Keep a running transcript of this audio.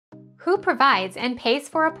Who provides and pays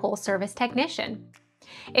for a pool service technician?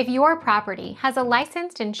 If your property has a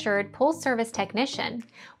licensed insured pool service technician,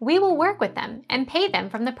 we will work with them and pay them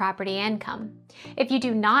from the property income. If you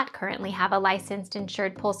do not currently have a licensed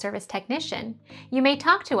insured pool service technician, you may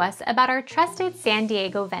talk to us about our trusted San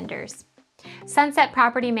Diego vendors. Sunset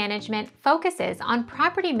Property Management focuses on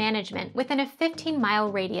property management within a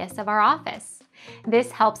 15-mile radius of our office.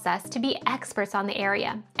 This helps us to be experts on the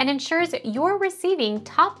area and ensures you're receiving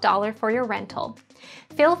top dollar for your rental.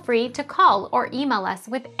 Feel free to call or email us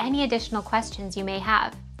with any additional questions you may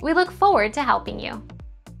have. We look forward to helping you.